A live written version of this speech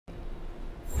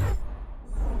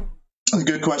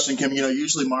Good question, Kim.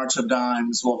 Usually March of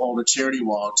Dimes will hold a charity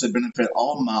walk to benefit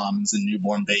all moms and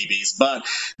newborn babies, but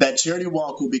that charity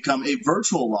walk will become a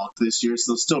virtual walk this year,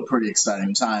 so still pretty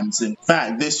exciting times. In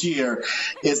fact, this year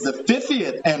is the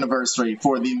 50th anniversary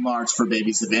for the March for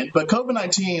Babies event, but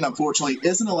COVID-19, unfortunately,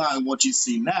 isn't allowing what you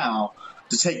see now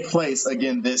to take place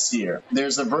again this year.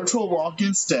 There's a virtual walk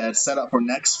instead set up for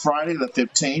next Friday the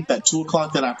 15th at 2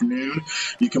 o'clock that afternoon.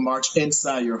 You can march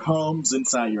inside your homes,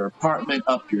 inside your apartment,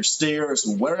 up your stairs,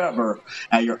 wherever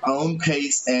at your own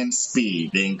pace and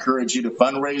speed. They encourage you to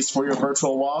fundraise for your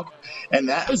virtual walk, and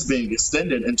that is being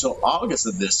extended until August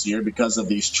of this year because of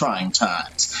these trying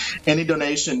times. Any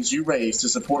donations you raise to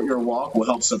support your walk will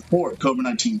help support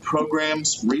COVID-19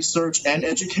 programs, research, and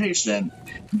education.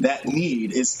 That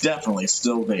need is definitely still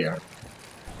there.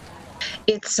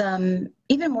 It's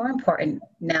even more important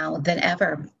now than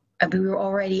ever. We were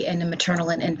already in a maternal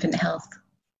and infant health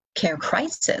care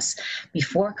crisis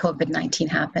before COVID-19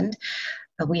 happened.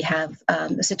 We have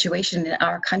a situation in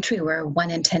our country where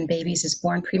 1 in 10 babies is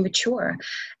born premature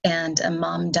and a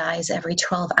mom dies every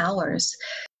 12 hours.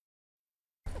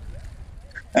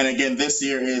 And again, this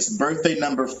year is birthday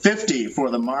number 50 for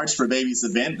the March for Babies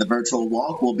event. The virtual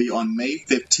walk will be on May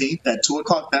 15th at 2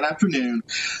 o'clock that afternoon,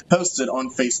 hosted on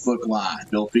Facebook Live.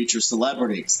 It'll feature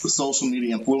celebrities, the social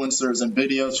media influencers, and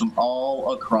videos from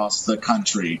all across the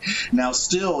country. Now,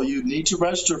 still, you need to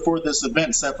register for this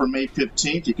event set for May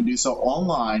 15th. You can do so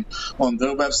online on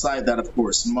their website, that, of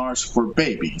course,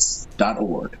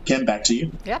 marchforbabies.org. Kim, back to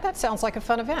you. Yeah, that sounds like a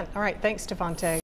fun event. All right, thanks, Devontae.